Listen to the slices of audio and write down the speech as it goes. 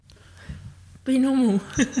Be normal.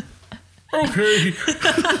 Okay.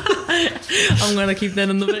 I'm going to keep that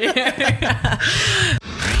in the video.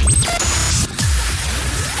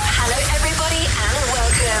 Hello everybody and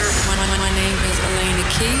welcome. My name is Sal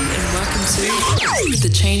Key and welcome to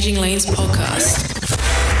the Changing Lanes podcast.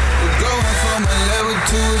 We're going from a level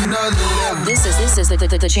to another level. This is the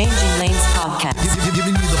Changing Lanes podcast.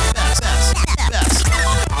 Giving you the best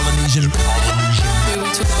Polynesian. Where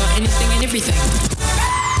we talk about anything and everything.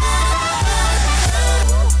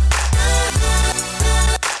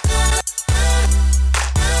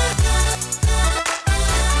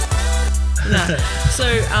 So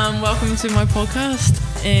welcome to my podcast,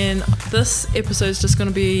 and this episode is just going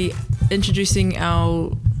to be introducing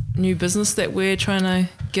our new business that we're trying to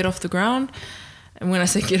get off the ground. And when I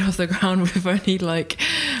say get off the ground,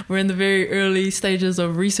 we're in the very early stages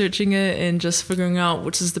of researching it and just figuring out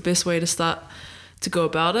which is the best way to start to go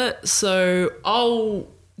about it. So do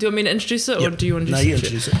you want me to introduce it, or do you want to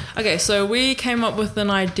introduce it? Okay, so we came up with an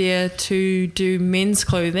idea to do men's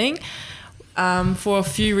clothing for a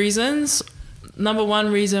few reasons. Number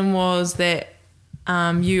one reason was that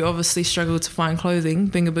you obviously struggle to find clothing,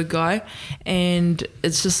 being a big guy, and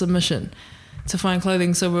it's just a mission to find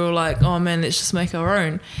clothing. So we were like, oh man, let's just make our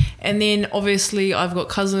own. And then obviously I've got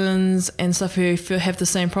cousins and stuff who have the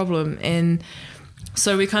same problem, and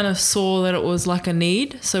so we kind of saw that it was like a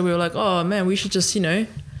need. So we were like, oh man, we should just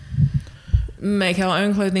make our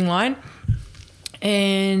own clothing line.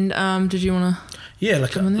 And did you want to?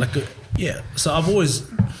 Yeah, So I've always,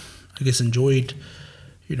 I guess, enjoyed,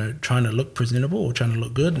 trying to look presentable or trying to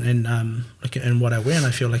look good, and in what I wear, and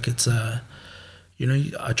I feel like it's, I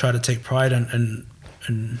try to take pride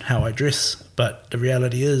in how I dress, but the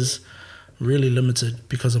reality is really limited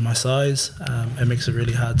because of my size. It makes it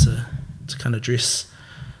really hard to kind of dress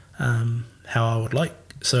how I would like.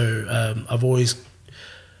 So I've always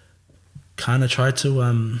kind of tried to,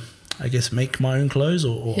 I guess, make my own clothes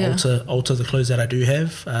or alter the clothes that I do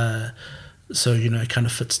have. So, it kind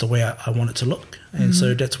of fits the way I want it to look. And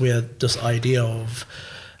so that's where this idea of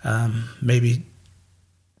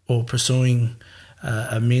pursuing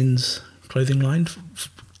a men's clothing line,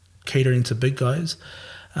 catering to big guys,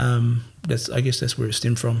 that's where it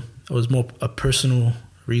stemmed from. It was more a personal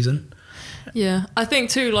reason. Yeah, I think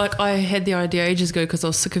too, I had the idea ages ago because I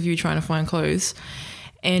was sick of you trying to find clothes.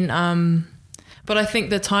 And but I think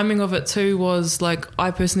the timing of it too was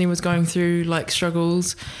I personally was going through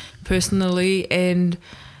struggles personally, and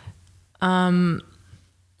I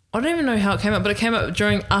don't even know how it came up, but it came up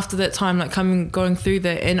after that time, going through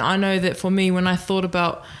that. And I know that for me, when I thought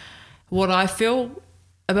about what I feel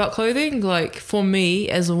about clothing, for me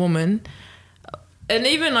as a woman, and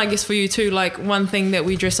even I guess for you too, one thing that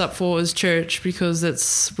we dress up for is church, because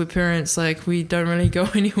we're parents, we don't really go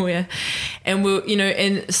anywhere, and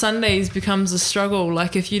and Sundays becomes a struggle.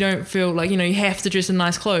 If you don't feel you have to dress in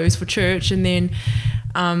nice clothes for church, and then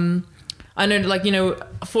I know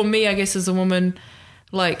for me, I guess as a woman,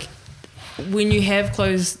 when you have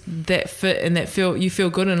clothes that fit and that you feel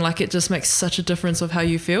good, and it just makes such a difference of how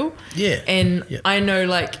you feel. Yeah. And yeah. I know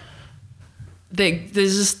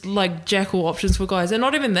there's just jack all options for guys, and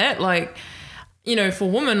not even that, for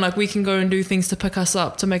women, we can go and do things to pick us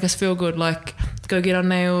up, to make us feel good, go get our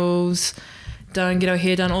nails done, get our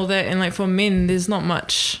hair done, all that. And for men, there's not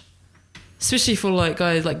much, especially for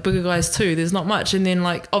guys, bigger guys too, there's not much. And then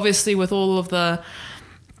obviously with all of the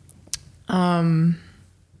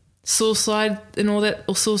suicide and all that,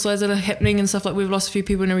 or suicides that are happening and stuff, we've lost a few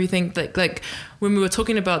people and everything, when we were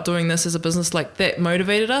talking about doing this as a business, that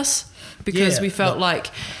motivated us, because we felt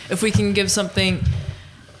if we can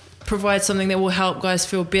provide something that will help guys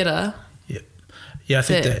feel better. I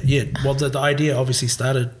think well, the idea obviously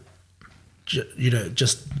started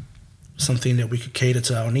just something that we could cater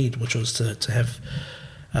to our need, which was to have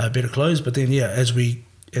better clothes. But then as we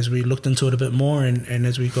looked into it a bit more, and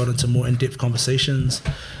as we got into more in-depth conversations,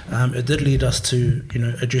 it did lead us to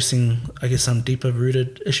addressing, I guess, some deeper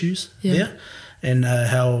rooted issues there, and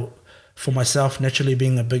how, for myself, naturally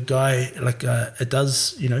being a big guy, it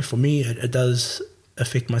does, for me, it does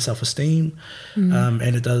affect my self-esteem,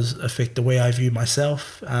 and it does affect the way I view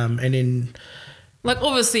myself, and then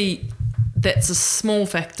obviously that's a small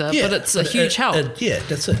factor, but it's a huge help.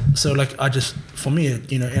 That's it. So I just, for me,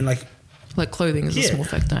 and clothing is a small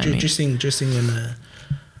factor.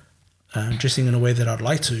 Dressing in a way that I'd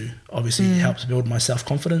like to obviously helps build my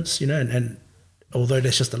self-confidence, and although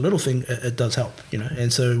that's just a little thing, it does help,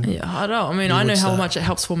 and so I don't. I know how much it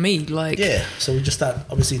helps for me. So we just start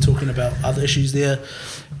obviously talking about other issues there,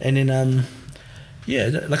 and then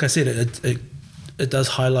like I said, it does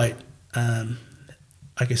highlight,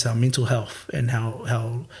 I I guess, our mental health and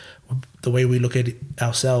how the way we look at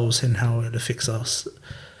ourselves and how it affects us.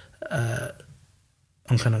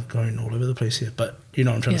 I'm kind of going all over the place here, but you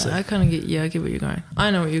know what I'm trying to say. I kind of I get where you're going.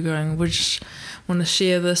 I know where you're going. We just want to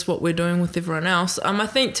share what we're doing with everyone else. I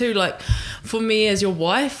think too, like, for me as your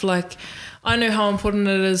wife, like, I know how important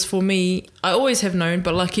it is for me. I always have known,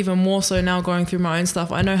 but like even more so now going through my own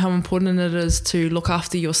stuff, I know how important it is to look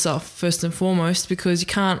after yourself first and foremost, because you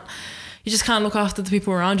just can't look after the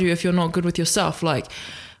people around you if you're not good with yourself, like,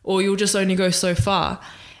 or you'll just only go so far.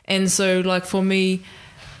 And so like for me,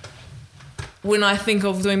 when I think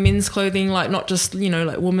of doing men's clothing, like not just, you know,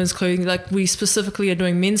 like women's clothing, like we specifically are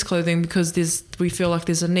doing men's clothing because we feel like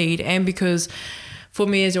there's a need, and because for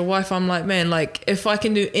me as your wife, I'm like, man, like if I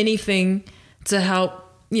can do anything to help,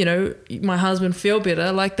 you know, my husband feel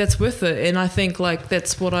better, like that's worth it. And I think like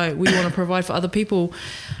that's what we want to provide for other people.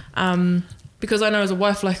 Because I know as a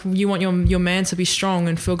wife, like you want your man to be strong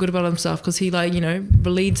and feel good about himself, because he, like, you know,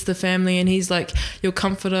 leads the family and he's like your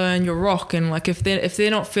comforter and your rock. And like if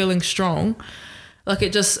they're not feeling strong, like you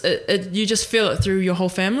just feel it through your whole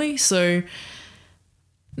family. So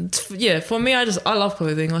yeah, for me, I love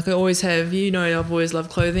clothing. Like I always have, you know, I've always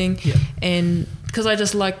loved clothing. Yeah. And because I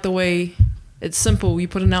just like the way it's simple. You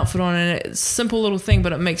put an outfit on and it's a simple little thing,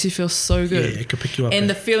 but it makes you feel so good. Yeah, it could pick you up. And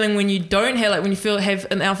the feeling when you don't have, like when you have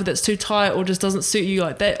an outfit that's too tight or just doesn't suit you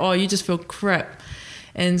like that, you just feel crap.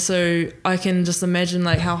 And so I can just imagine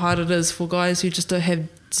like how hard it is for guys who just don't have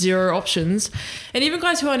zero options. And even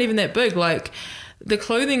guys who aren't even that big, like the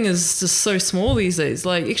clothing is just so small these days.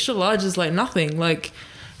 Like extra large is like nothing. Like,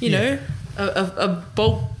 you know, a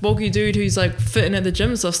bulky dude who's like fitting at the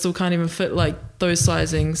gym stuff still can't even fit like those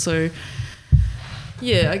sizing. So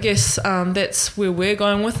yeah, I guess that's where we're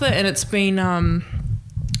going with it. And it's been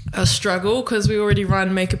a struggle because we already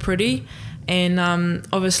run Make It Pretty. And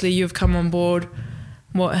obviously you've come on board,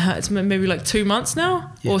 it's maybe like 2 months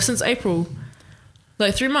now? Yeah. Or since April?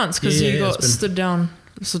 Like 3 months, because you got stood down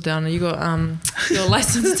and you got your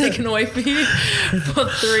license taken away for you for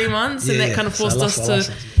 3 months. And that kind of forced us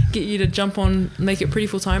to get you to jump on Make It Pretty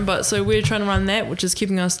full time. But so we're trying to run that, which is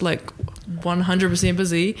keeping us like 100%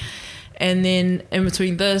 busy. And then in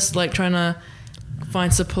between this, like trying to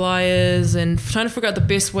find suppliers and trying to figure out the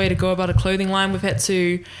best way to go about a clothing line. We've had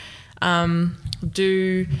to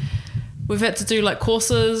do like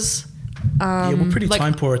courses. We're pretty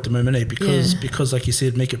time poor at the moment, because like you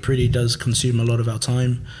said, Make It Pretty does consume a lot of our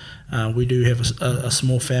time. We do have a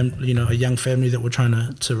small family, you know, a young family that we're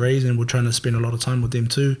trying to raise, and we're trying to spend a lot of time with them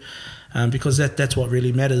too, because that's what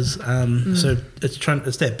really matters. So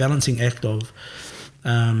it's that balancing act of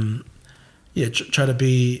try to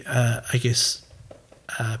be, I guess,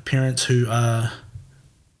 parents who are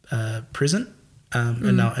present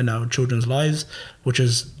in our children's lives, which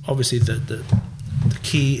is obviously the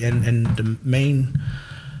key and the main,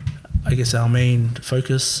 I guess, our main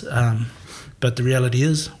focus. But the reality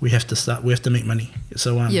is we have to make money.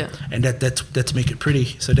 So and that's Make It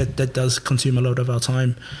Pretty. So that does consume a lot of our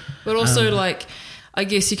time. But also like, I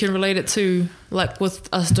guess you can relate it to like with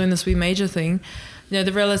us doing this We Major thing. You know,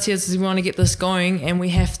 the reality is we want to get this going and we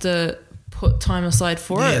have to put time aside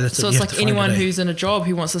for it. So it's like anyone who's in a job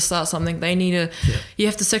who wants to start something, they need you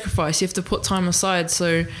have to sacrifice, you have to put time aside.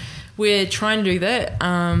 So we're trying to do that.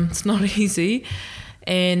 It's not easy.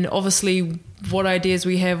 And obviously what ideas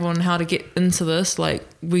we have on how to get into this, like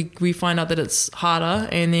we find out that it's harder,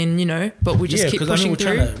 and then, you know, but we just keep pushing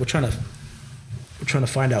through. We're trying to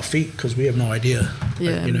find our feet because we have no idea.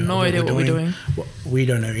 Yeah, no idea what we're doing. We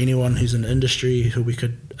don't know anyone who's in the industry who we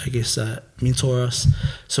could, I guess, mentor us.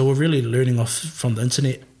 So we're really learning off from the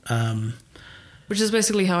internet. Which is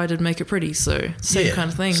basically how I did Make It Pretty. So same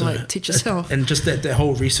kind of thing, so like teach yourself. And just that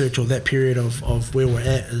whole research or that period of where we're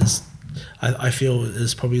at is, I feel,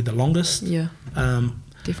 is probably the longest. Yeah,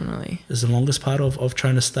 definitely. Is the longest part of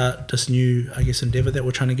trying to start this new, I guess, endeavor that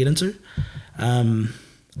we're trying to get into.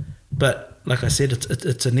 But like I said,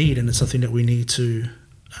 it's a need, and it's something that we need to,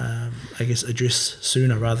 I guess, address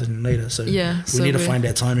sooner rather than later. So we need to find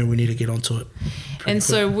that time, and we need to get onto it. And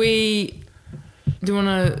so do you want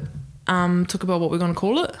to talk about what we're going to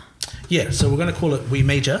call it? Yeah, so we're going to call it We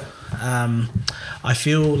Major. I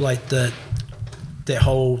feel like that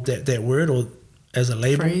word, or as a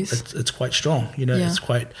label, it's quite strong. You know, it's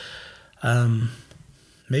quite.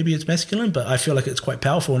 Maybe it's masculine, but I feel like it's quite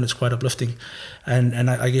powerful and it's quite uplifting. And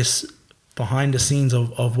I guess behind the scenes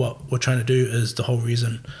of what we're trying to do is the whole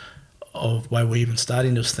reason of why we're even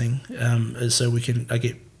starting this thing, is so we can, I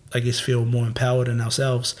guess, feel more empowered in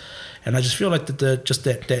ourselves. And I just feel like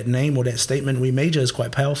that name or that statement, We Major, is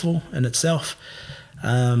quite powerful in itself.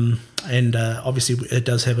 And obviously it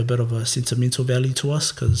does have a bit of a sentimental value to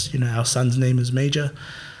us because, you know, our son's name is Major.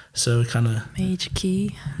 So kind of... Major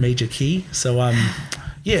Key. So,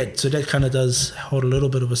 yeah, so that kind of does hold a little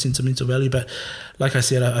bit of a sentimental value. But like I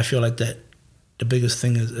said, I feel like that the biggest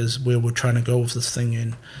thing is where we're trying to go with this thing,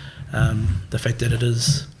 and the fact that it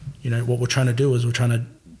is, you know, what we're trying to do is we're trying to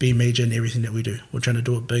be major in everything that we do. We're trying to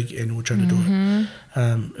do it big, and we're trying to do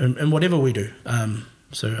it in whatever we do.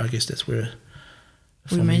 So I guess that's where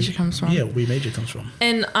Major comes from. Yeah, where Major comes from.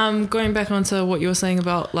 And going back onto what you were saying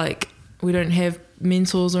about, like, we don't have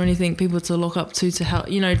mentors or anything, people to look up to help,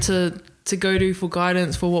 you know, to go to for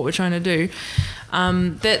guidance for what we're trying to do.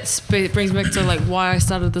 That brings me back to, like, why I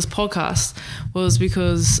started this podcast was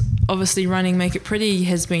because obviously running Make It Pretty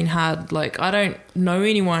has been hard. Like, I don't know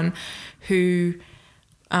anyone who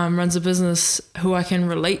runs a business who I can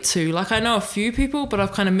relate to. Like, I know a few people, but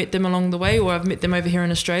I've kind of met them along the way, or I've met them over here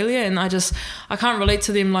in Australia, and I can't relate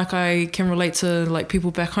to them like I can relate to, like,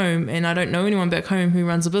 people back home, and I don't know anyone back home who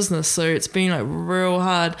runs a business. So it's been, like, real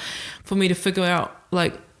hard for me to figure out,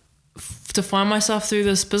 like, to find myself through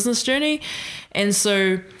this business journey. And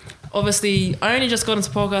so obviously I only just got into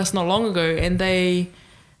podcasts not long ago, and they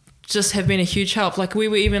just have been a huge help. Like, we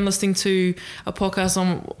were even listening to a podcast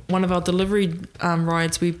on one of our delivery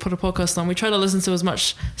rides. We put a podcast on. We try to listen to as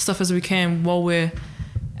much stuff as we can while we're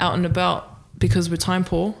out and about, because we're time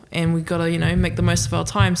poor and we gotta, you know, make the most of our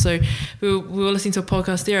time. So we were listening to a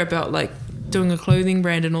podcast there about, like, doing a clothing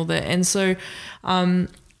brand and all that. And so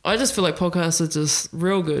I just feel like podcasts are just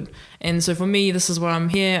real good. And so for me, this is why I'm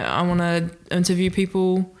here. I want to interview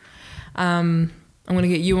people. I'm going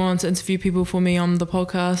to get you on to interview people for me on the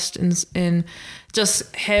podcast, and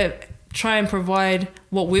just try and provide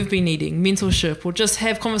what we've been needing, mentorship, or just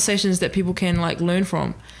have conversations that people can, like, learn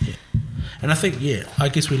from. Yeah. And I think, I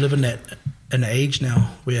guess we live in an age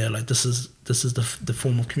now where, like, this is the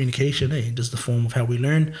form of communication, this is the form of how we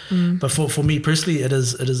learn. But for me personally, it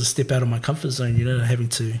is a step out of my comfort zone, you know, having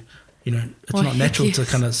to, you know, it's not natural to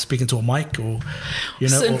kind of speak into a mic, or, you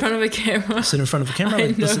know, sit in front of a camera. Like,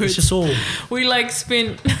 it's just all. We, like,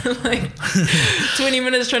 spent like 20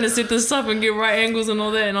 minutes trying to set this up and get right angles and all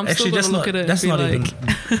that, and I'm actually still going to look at it. That's not like, even.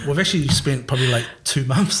 We've actually spent probably like 2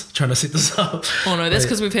 months trying to set this up. Oh no, that's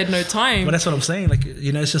because we've had no time. But that's what I'm saying. Like,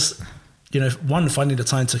 you know, it's just, you know, one, finding the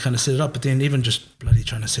time to kind of set it up, but then even just bloody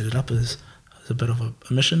trying to set it up is a bit of a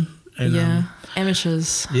mission. And,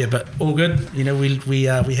 amateurs. Yeah, but all good. You know, we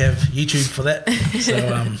have YouTube for that,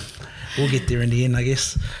 so we'll get there in the end, I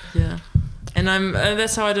guess. Yeah, and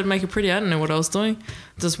that's how I did Make It Pretty. I didn't know what I was doing.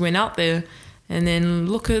 Just went out there, and then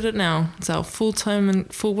look at it now. It's our full-time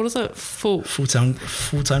gig. Full-time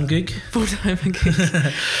gig.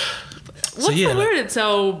 What's the word? It's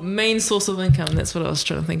our main source of income. That's what I was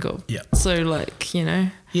trying to think of. Yeah. So, like, you know.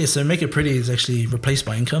 Yeah, so Make It Pretty is actually replaced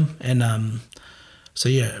by income, and so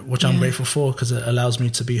which I'm grateful for, because it allows me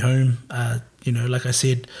to be home. You know, like I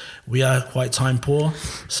said, we are quite time poor,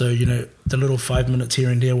 so, you know, the little 5 minutes here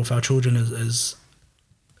and there with our children is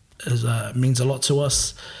means a lot to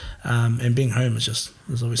us. And being home is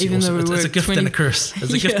obviously even awesome. It's a gift and a curse.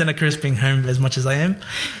 It's a gift and a curse being home as much as I am.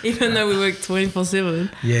 Even though we work 24/7.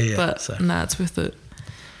 Yeah. But it's worth it.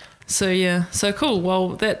 So so cool.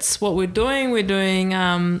 Well, that's what we're doing. We're doing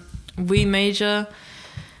We Major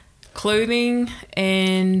clothing,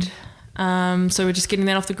 and so we're just getting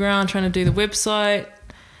that off the ground, trying to do the website,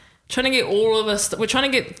 trying to get all of us. We're trying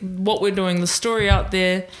to get what we're doing, the story out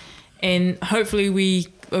there, and hopefully we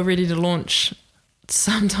are ready to launch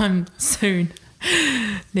sometime soon.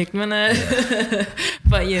 Next minute.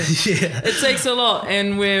 But it takes a lot,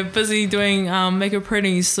 and we're busy doing Make It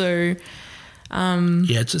Pretty, so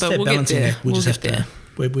it's just that balancing act. We just have to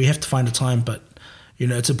we have to find the time, but, you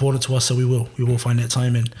know, it's important to us, so we will find that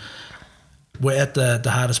time. And we're at the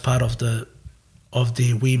hardest part of the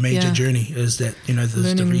We Major journey, is that, you know,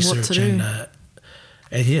 there's the research and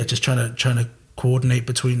just trying to coordinate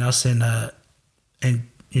between us and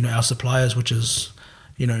you know, our suppliers, which is,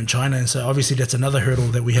 you know, in China. And so obviously that's another hurdle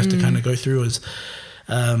that we have to kind of go through, is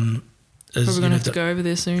probably going to have to go over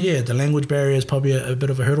there soon. Yeah, the language barrier is probably a bit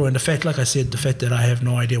of a hurdle, and the fact that I have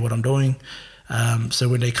no idea what I'm doing. So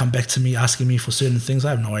when they come back to me asking me for certain things,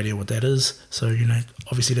 I have no idea what that is. So, you know,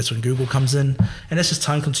 obviously that's when Google comes in, and that's just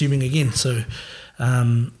time consuming again. So,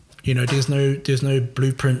 you know, there's no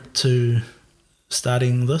blueprint to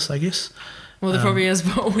starting this, I guess. Well, there probably is,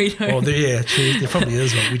 but we don't. Well, true. There probably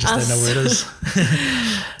is, but we just don't know where it is.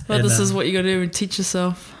 But this is what you got to do and teach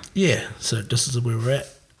yourself. Yeah, so this is where we're at.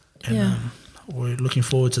 And we're looking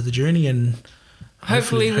forward to the journey, and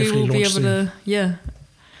hopefully we will be able soon. to,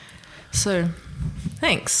 So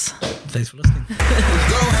Thanks. Thanks for listening. Going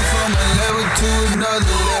from a level to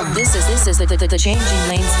another level. This is the Changing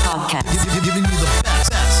Lanes podcast. Giving you the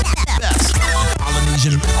best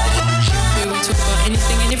Polynesian. Where we talk about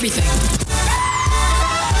anything and everything.